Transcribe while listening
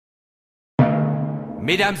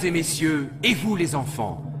Mesdames et messieurs, et vous les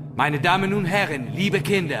enfants, meine Damen und Herren, liebe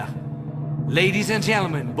Kinder, ladies and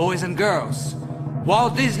gentlemen, boys and girls,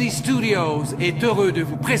 Walt Disney Studios est heureux de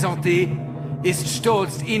vous présenter, ist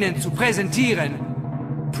stolz Ihnen zu präsentieren,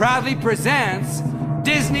 proudly presents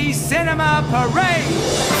Disney Cinema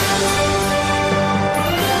Parade!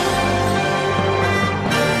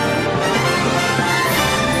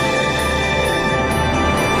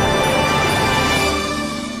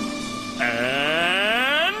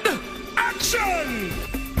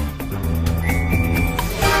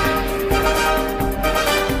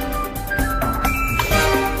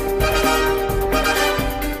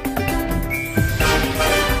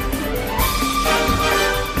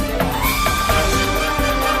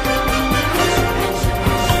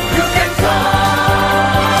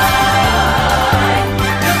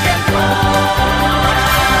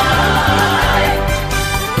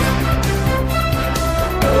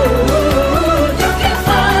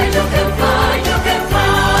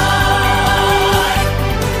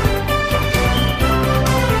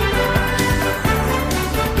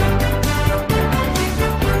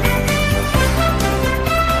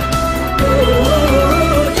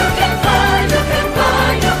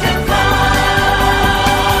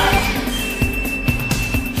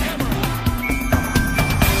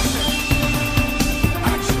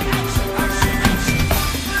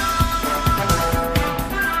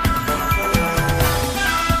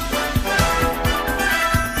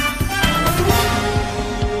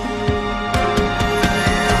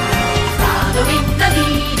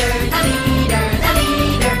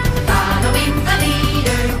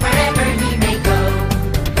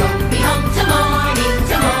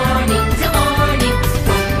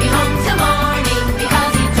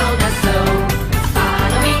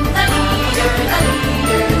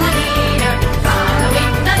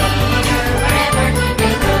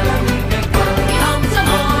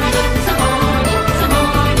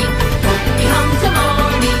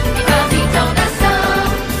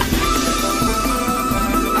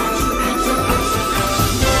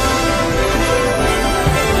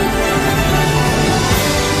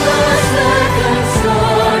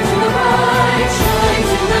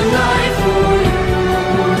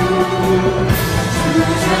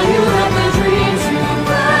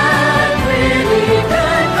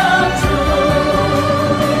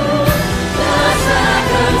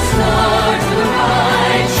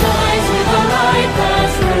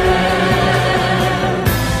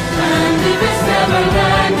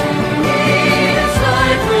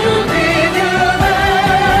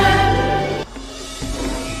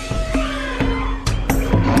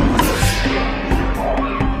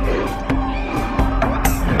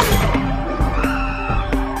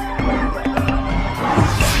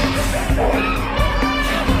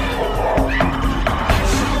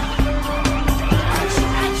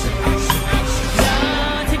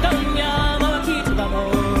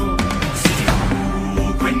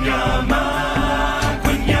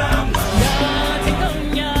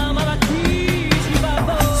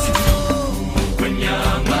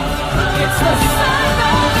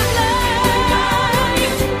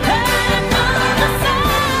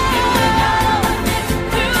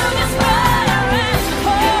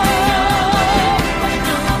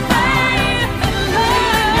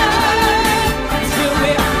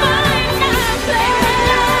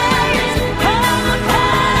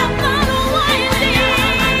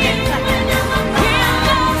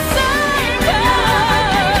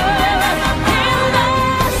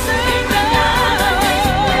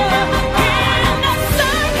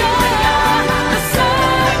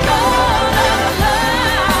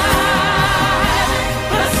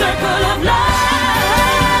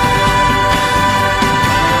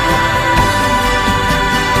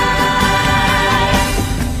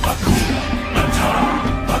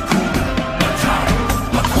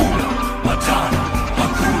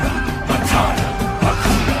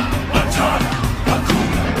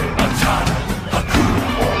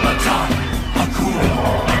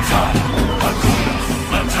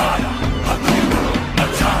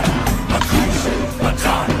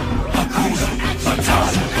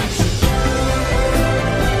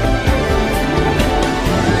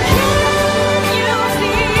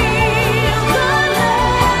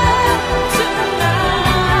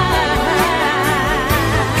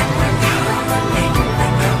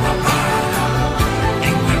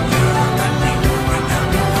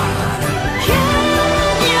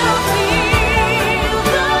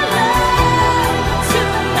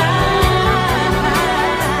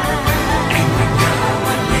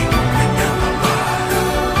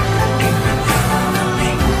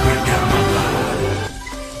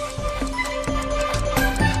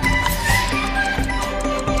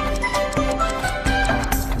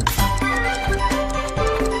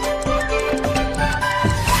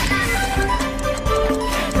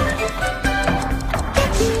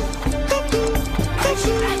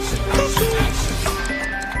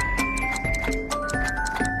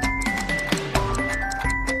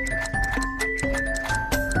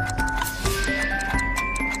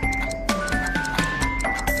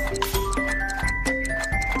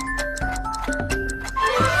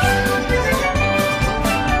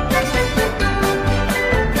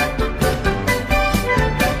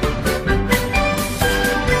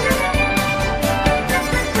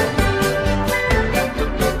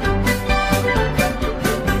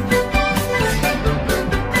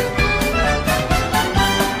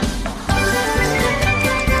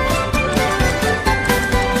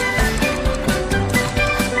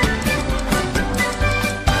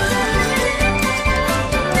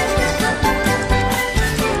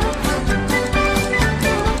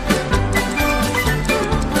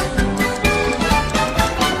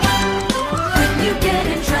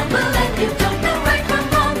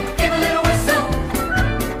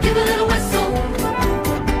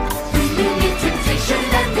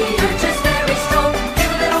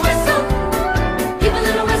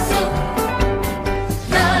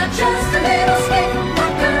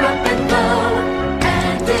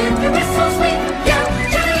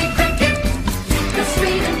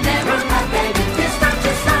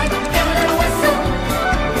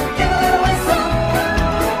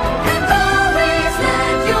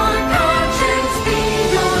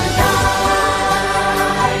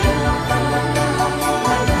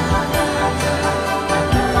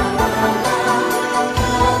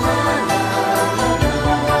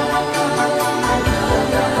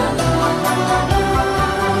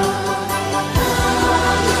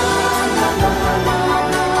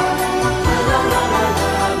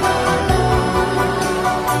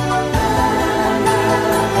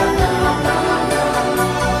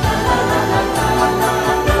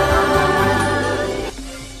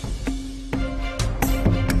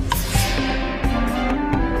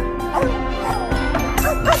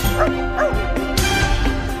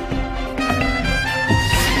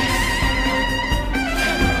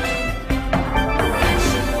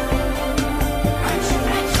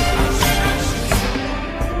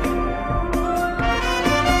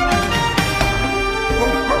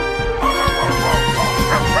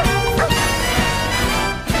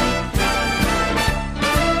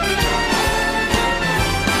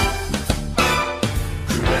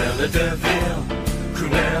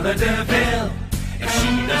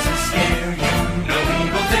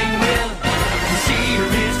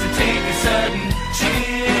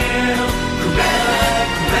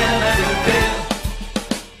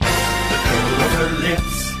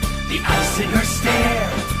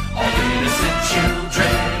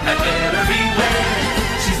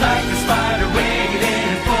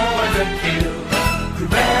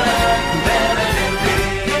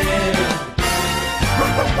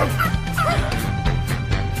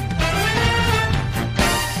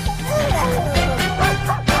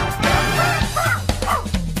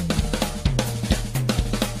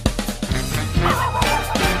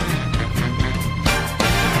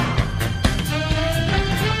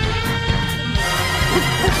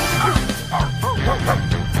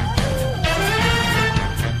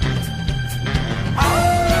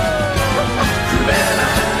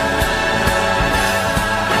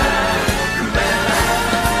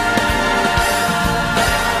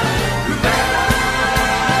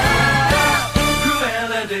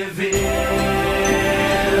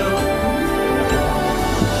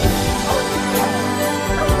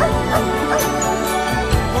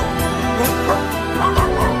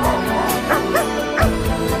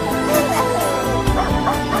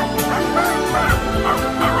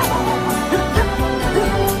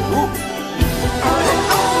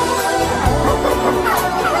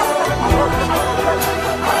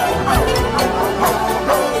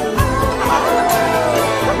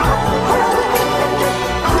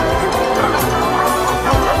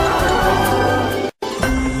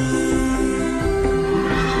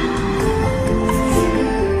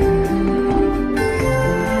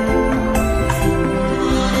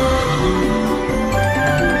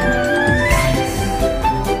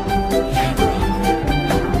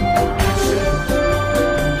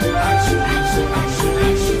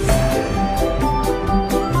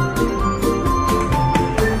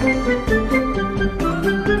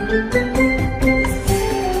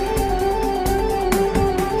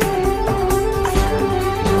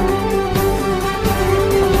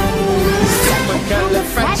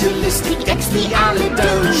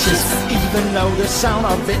 Supercalifragilisticexpialidocious. Even though the sound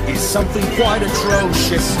of it is something quite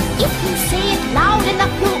atrocious. If you say it loud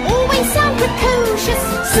enough, you'll always sound precocious.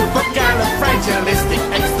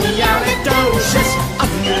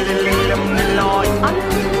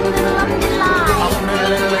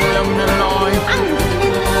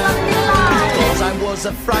 Because I was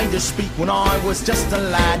afraid to speak when I was just a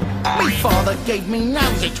lad. My father gave me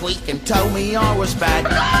nosy tweak and told me I was bad.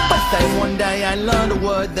 But then one day I learned a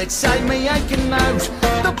word that saved me aching nose.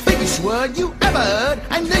 The biggest word you ever heard,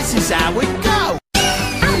 and this is how it goes.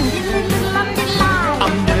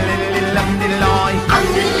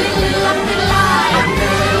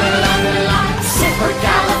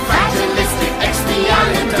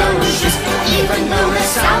 Supercalifragilisticexpialidocious. Even though the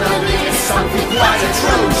sound of it is something quite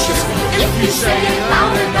atrocious. If you say it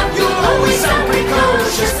loud enough, you'll always sound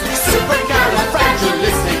precocious.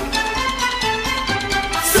 Supercalifragilistic.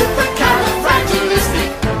 Supercalifragilistic.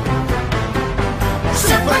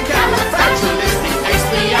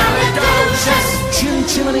 Supercalifragilisticexpialidocious. Chin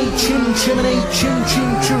chimney, chin chimney, chin chin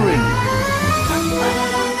chiree.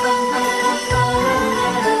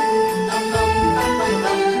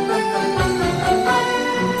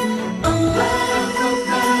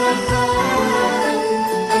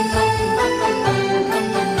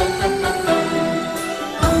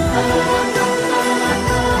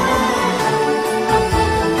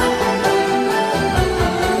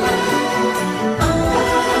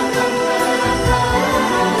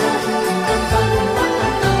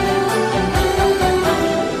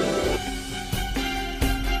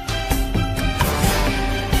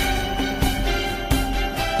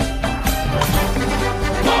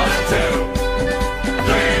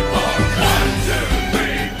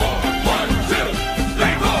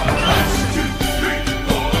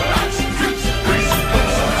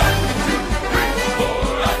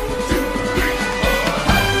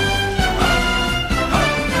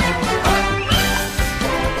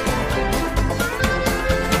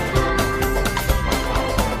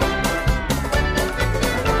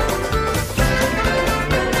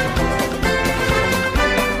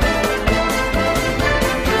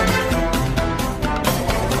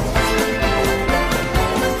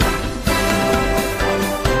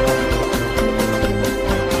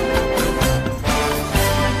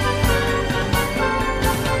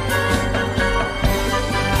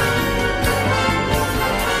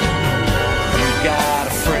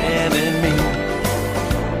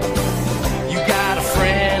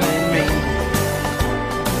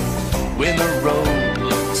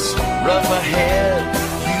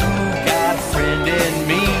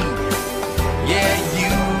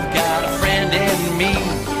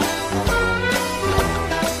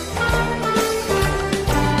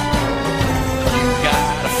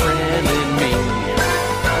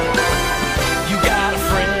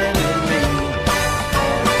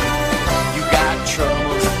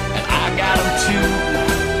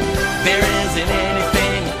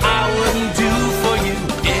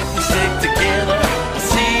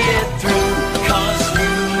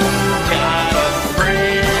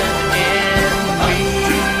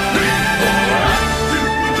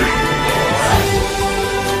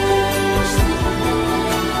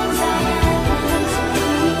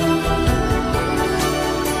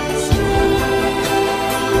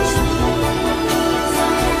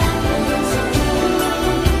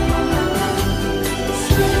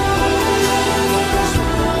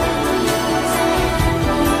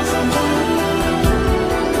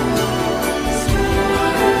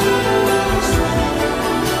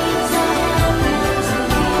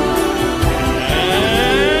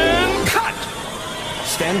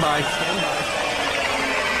 Stand by.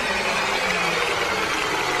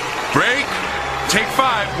 Break. Take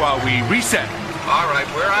 5 while we reset. All right,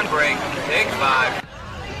 we're on break. Take 5.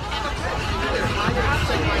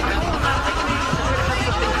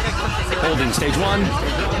 Holding stage 1.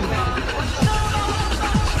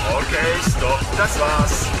 Ok, stop, das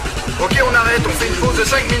war's. Ok, on arrête, on fait une pause de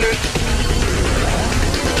 5 minutes.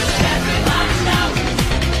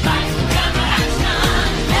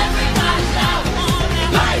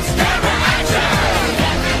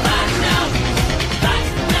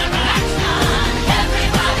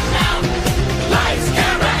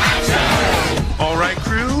 All right,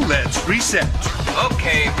 crew, let's reset.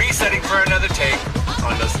 Okay, resetting for another take.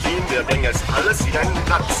 On das Team, wir bringen jetzt alles wieder in den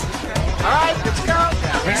Platz. Alright, let's go.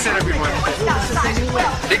 Reset, everyone.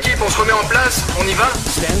 L'équipe, on se remet en place, on y va?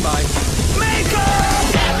 Stand by.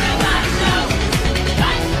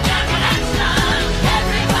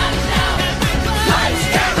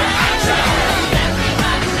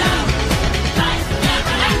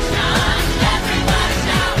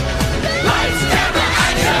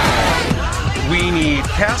 We need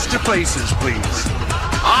cast to places, please.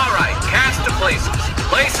 All right, cast to places.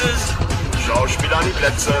 Places. Schauspieler an die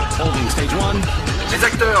Plätze. Holding stage 1. Les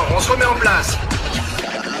acteurs, on se remet en place.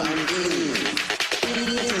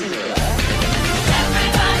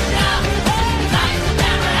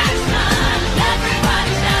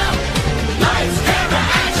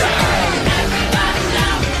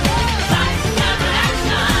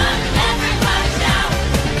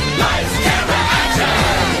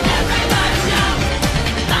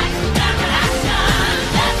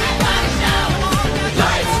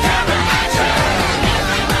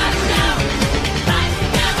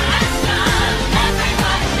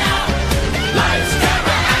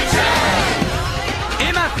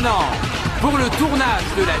 Pour le tournage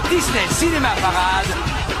de la Disney Cinéma Parade,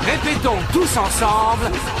 répétons tous ensemble.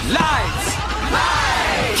 Lights,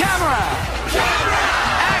 camera,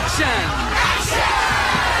 action.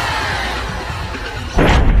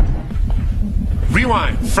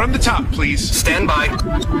 Rewind from the top, please. Stand by.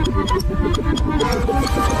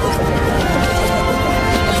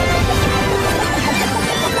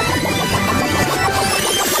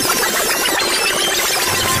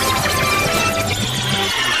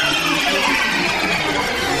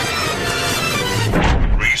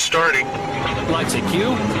 Restarting. Lights at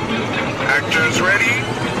cue. Actors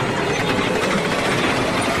ready?